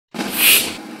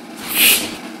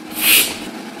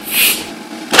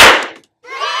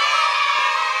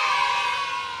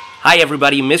Hi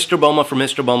everybody, Mr. Boma from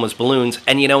Mr. Boma's Balloons,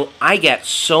 and you know, I get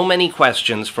so many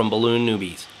questions from balloon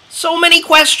newbies. So many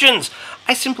questions!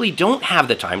 I simply don't have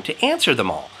the time to answer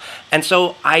them all. And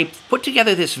so I put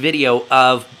together this video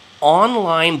of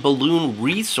online balloon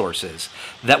resources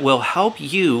that will help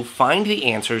you find the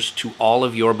answers to all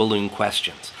of your balloon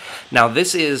questions. Now,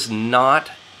 this is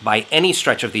not by any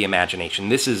stretch of the imagination.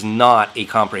 This is not a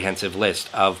comprehensive list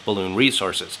of balloon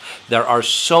resources. There are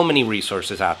so many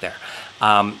resources out there.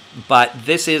 But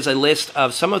this is a list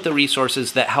of some of the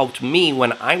resources that helped me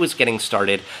when I was getting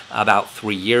started about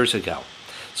 3 years ago.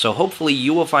 So hopefully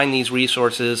you will find these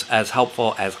resources as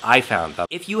helpful as I found them.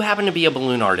 If you happen to be a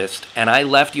balloon artist and I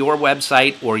left your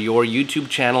website or your YouTube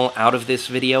channel out of this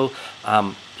video,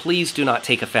 please do not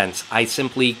take offense. I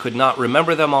simply could not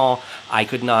remember them all. I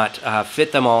could not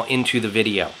fit them all into the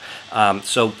video.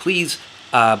 So please,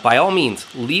 by all means,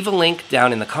 leave a link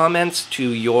down in the comments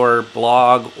to your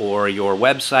blog or your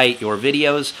website, your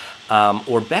videos,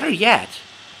 or better yet,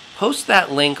 post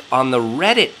that link on the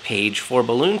Reddit page for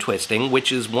balloon twisting,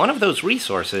 which is one of those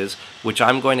resources which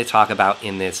I'm going to talk about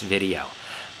in this video.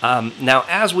 Now,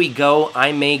 as we go,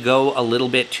 I may go a little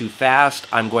bit too fast.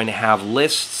 I'm going to have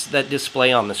lists that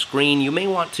display on the screen. You may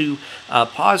want to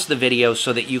pause the video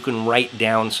so that you can write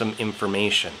down some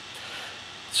information.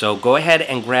 So go ahead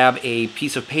and grab a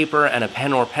piece of paper and a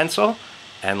pen or pencil,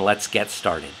 and let's get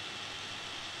started.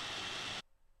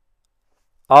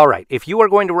 All right, if you are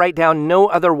going to write down no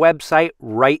other website,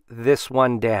 write this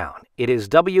one down. It is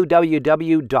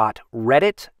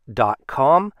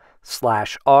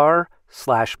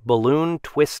www.reddit.com/r/balloon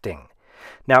twisting.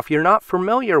 Now, if you're not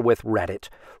familiar with Reddit,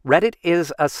 Reddit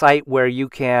is a site where you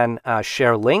can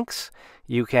share links,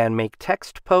 you can make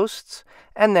text posts,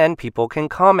 and then people can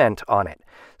comment on it.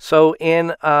 So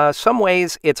in some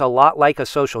ways, it's a lot like a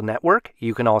social network.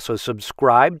 You can also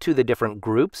subscribe to the different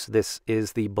groups. This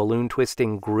is the balloon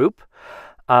twisting group.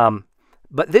 But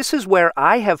this is where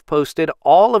I have posted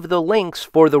all of the links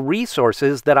for the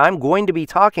resources that I'm going to be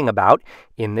talking about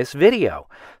in this video.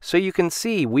 So you can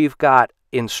see we've got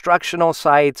instructional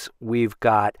sites, we've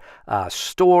got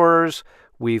stores,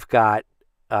 we've got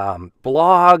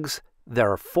blogs,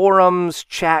 there are forums,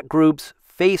 chat groups,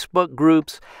 Facebook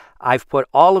groups. I've put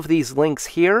all of these links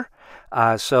here,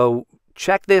 so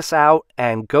check this out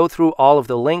and go through all of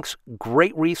the links.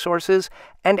 Great resources,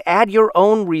 and add your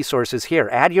own resources here.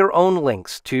 Add your own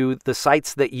links to the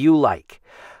sites that you like.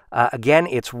 Again,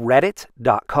 it's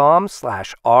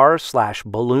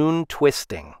reddit.com/r/balloon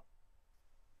twisting.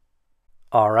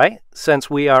 All right, since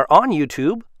we are on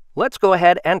YouTube, let's go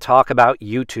ahead and talk about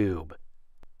YouTube.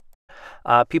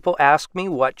 People ask me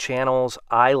what channels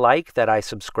I like that I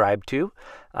subscribe to.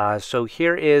 So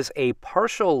here is a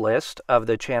partial list of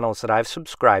the channels that I've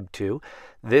subscribed to.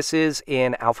 This is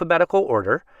in alphabetical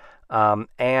order,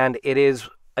 and it is,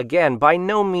 again, by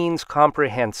no means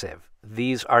comprehensive.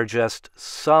 These are just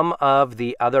some of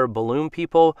the other balloon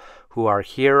people who are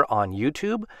here on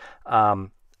YouTube.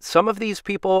 Some of these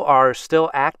people are still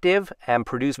active and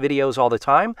produce videos all the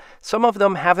time. Some of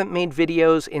them haven't made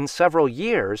videos in several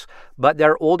years, but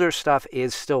their older stuff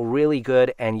is still really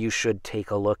good and you should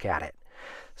take a look at it.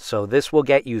 So this will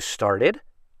get you started.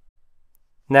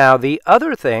 Now, the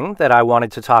other thing that I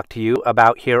wanted to talk to you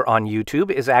about here on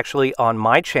YouTube is actually on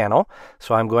my channel.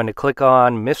 So I'm going to click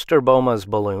on Mr. Boma's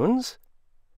Balloons.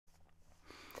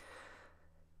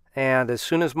 And as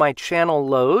soon as my channel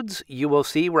loads, you will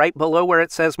see right below where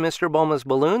it says Mr. Boma's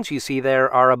Balloons, you see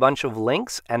there are a bunch of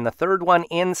links, and the third one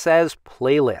in says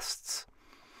Playlists.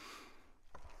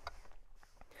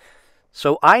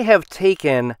 So I have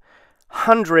taken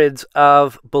hundreds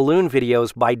of balloon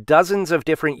videos by dozens of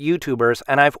different YouTubers,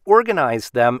 and I've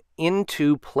organized them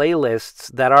into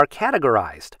playlists that are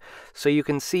categorized. So you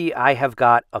can see I have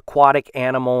got aquatic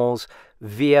animals,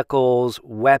 vehicles,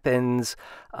 weapons,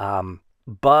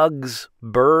 bugs,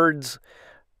 birds,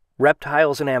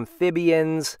 reptiles and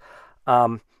amphibians.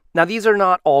 Now, these are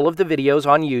not all of the videos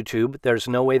on YouTube. There's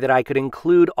no way that I could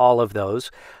include all of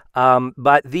those.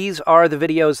 But these are the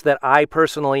videos that I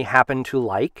personally happen to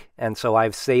like, and so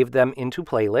I've saved them into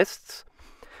playlists.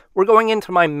 We're going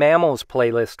into my mammals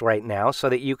playlist right now so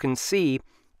that you can see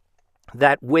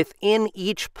that within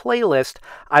each playlist,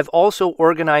 I've also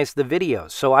organized the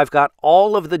videos. So I've got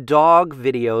all of the dog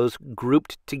videos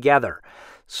grouped together.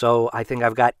 So I think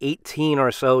I've got 18 or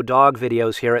so dog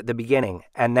videos here at the beginning,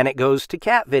 and then it goes to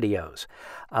cat videos.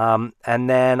 And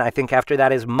then I think after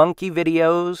that is monkey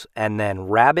videos, and then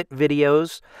rabbit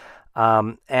videos,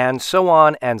 and so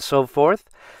on and so forth.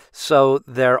 So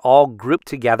they're all grouped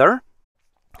together.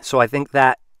 So I think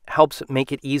that helps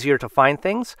make it easier to find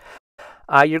things.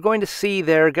 you're going to see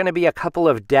there are going to be a couple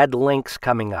of dead links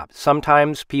coming up.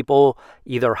 Sometimes people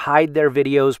either hide their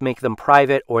videos, make them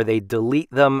private, or they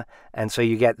delete them, and so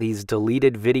you get these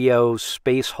deleted video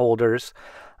space holders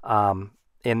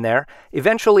in there.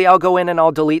 Eventually, I'll go in and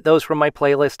I'll delete those from my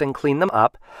playlist and clean them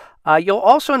up. You'll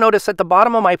also notice at the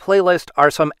bottom of my playlist are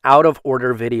some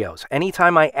out-of-order videos.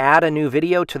 Anytime I add a new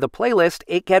video to the playlist,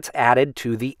 it gets added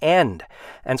to the end.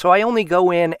 And so I only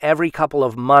go in every couple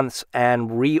of months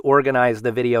and reorganize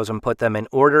the videos and put them in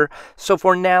order. So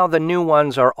for now, the new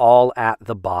ones are all at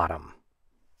the bottom.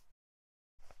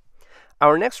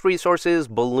 Our next resource is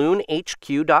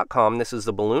balloonhq.com. This is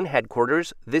the Balloon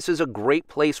headquarters. This is a great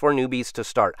place for newbies to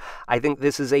start. I think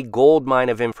this is a gold mine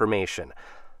of information.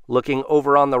 Looking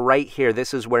over on the right here,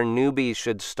 this is where newbies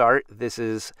should start. This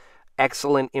is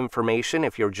excellent information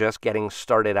if you're just getting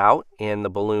started out in the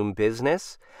balloon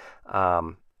business.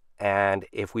 And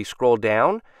if we scroll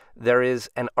down, there is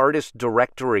an artist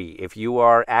directory. If you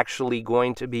are actually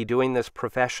going to be doing this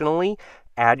professionally,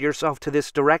 add yourself to this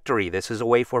directory. This is a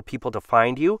way for people to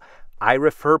find you. I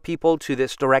refer people to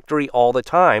this directory all the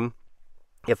time.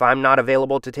 If I'm not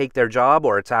available to take their job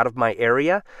or it's out of my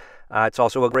area, it's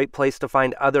also a great place to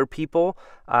find other people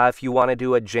if you want to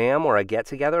do a jam or a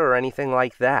get-together or anything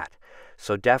like that.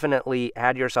 So definitely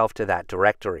add yourself to that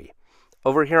directory.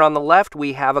 Over here on the left,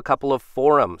 we have a couple of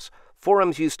forums.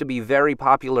 Forums used to be very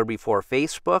popular before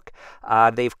Facebook.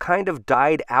 They've kind of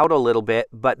died out a little bit,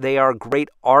 but they are great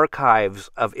archives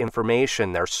of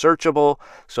information. They're searchable,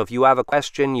 so if you have a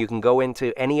question, you can go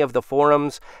into any of the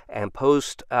forums and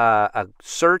post a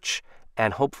search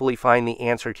and hopefully find the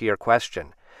answer to your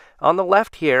question. On the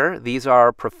left here, these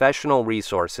are professional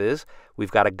resources.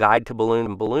 We've got a guide to balloon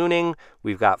and ballooning.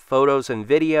 We've got photos and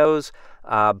videos.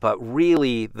 But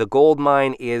really, the gold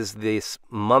mine is this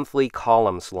monthly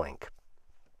columns link.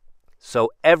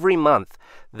 So every month,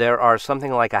 there are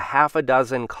something like a half a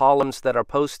dozen columns that are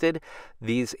posted.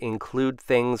 These include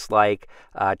things like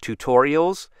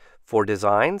tutorials for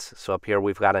designs. So up here,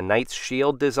 we've got a Knight's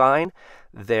Shield design.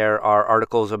 There are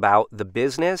articles about the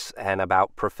business and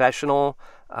about professional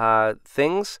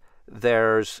things.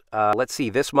 There's, let's see,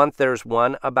 this month there's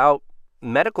one about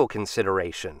medical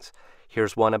considerations.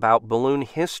 Here's one about balloon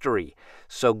history.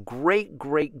 So great,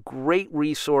 great, great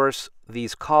resource,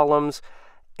 these columns.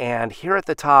 And here at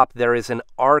the top, there is an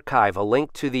archive, a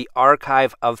link to the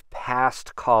archive of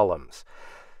past columns.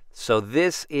 So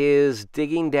this is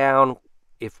digging down.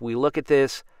 If we look at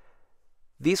this,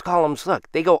 these columns, look,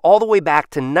 they go all the way back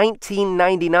to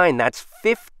 1999. That's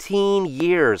 15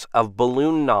 years of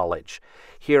balloon knowledge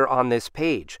here on this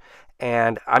page.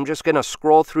 And I'm just going to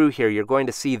scroll through here. You're going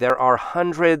to see there are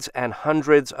hundreds and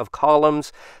hundreds of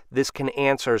columns. This can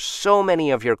answer so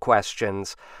many of your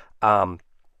questions.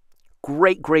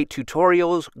 Great, great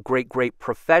tutorials, great, great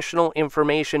professional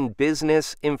information,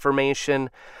 business information.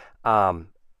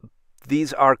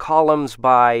 These are columns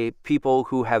by people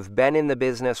who have been in the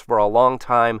business for a long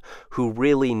time, who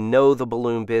really know the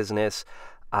balloon business.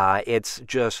 It's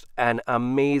just an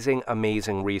amazing,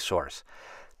 amazing resource.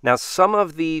 Now, some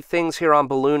of the things here on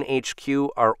Balloon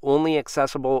HQ are only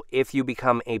accessible if you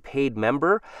become a paid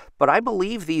member, but I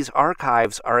believe these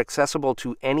archives are accessible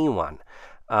to anyone.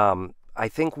 I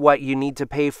think what you need to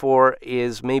pay for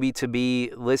is maybe to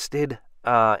be listed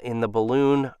in the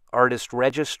Balloon Artist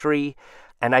Registry,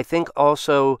 and I think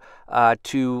also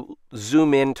to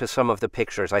zoom in to some of the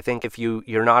pictures. I think if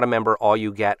you're not a member, all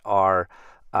you get are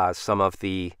some of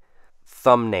the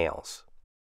thumbnails.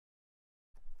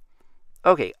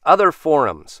 Okay, other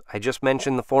forums. I just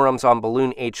mentioned the forums on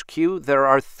Balloon HQ. There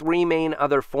are 3 main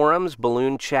other forums: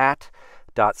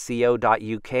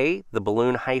 balloonchat.co.uk, the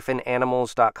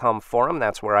balloon-animals.com forum,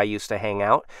 that's where I used to hang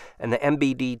out, and the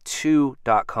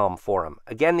mbd2.com forum.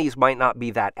 Again, these might not be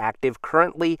that active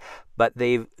currently, but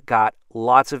they've got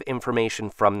lots of information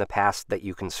from the past that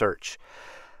you can search.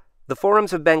 The forums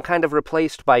have been kind of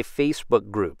replaced by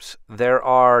Facebook groups. There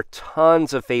are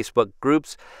tons of Facebook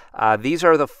groups. These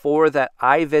are the 4 that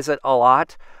I visit a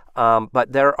lot.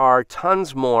 But there are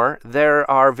tons more. There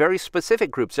are very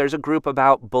specific groups. There's a group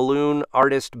about balloon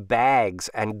artist bags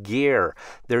and gear.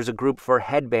 There's a group for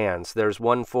headbands. There's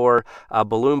one for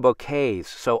balloon bouquets.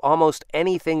 So almost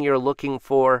anything you're looking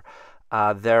for,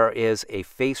 there is a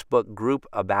Facebook group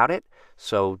about it.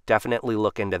 So definitely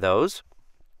look into those.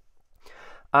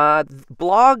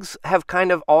 Blogs have kind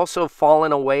of also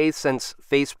fallen away since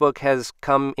Facebook has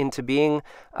come into being,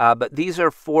 but these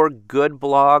are 4 good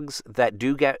blogs that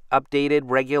do get updated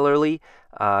regularly,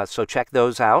 so check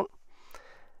those out.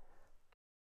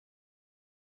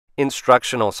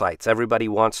 Instructional sites. Everybody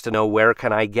wants to know, where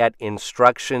can I get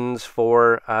instructions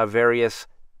for various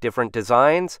different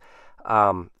designs?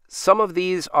 Some of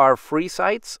these are free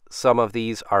sites, some of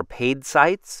these are paid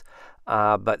sites,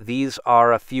 but these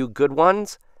are a few good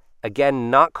ones. Again,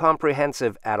 not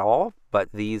comprehensive at all, but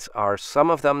these are some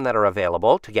of them that are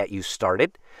available to get you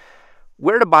started.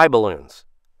 Where to buy balloons?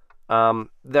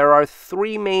 There are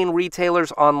 3 main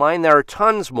retailers online. There are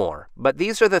tons more, but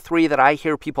these are the 3 that I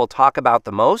hear people talk about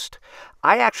the most.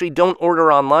 I actually don't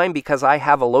order online because I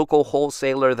have a local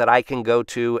wholesaler that I can go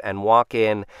to and walk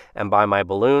in and buy my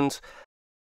balloons.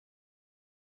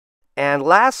 And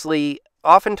lastly,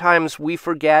 oftentimes we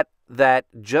forget that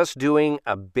just doing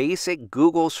a basic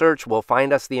Google search will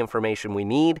find us the information we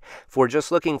need. If we're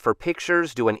just looking for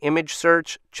pictures, do an image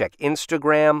search, check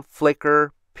Instagram, Flickr,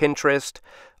 Pinterest.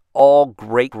 All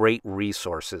great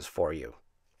resources for you.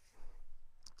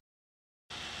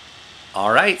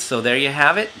 All right, so there you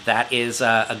have it. That is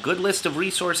a good list of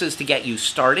resources to get you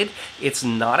started. It's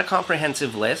not a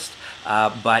comprehensive list,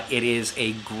 but it is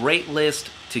a great list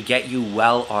to get you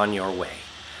well on your way.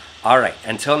 All right,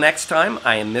 until next time,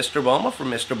 I am Mr. Boma from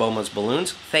Mr. Boma's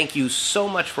Balloons. Thank you so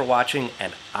much for watching,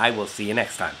 and I will see you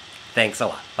next time. Thanks a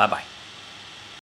lot. Bye-bye.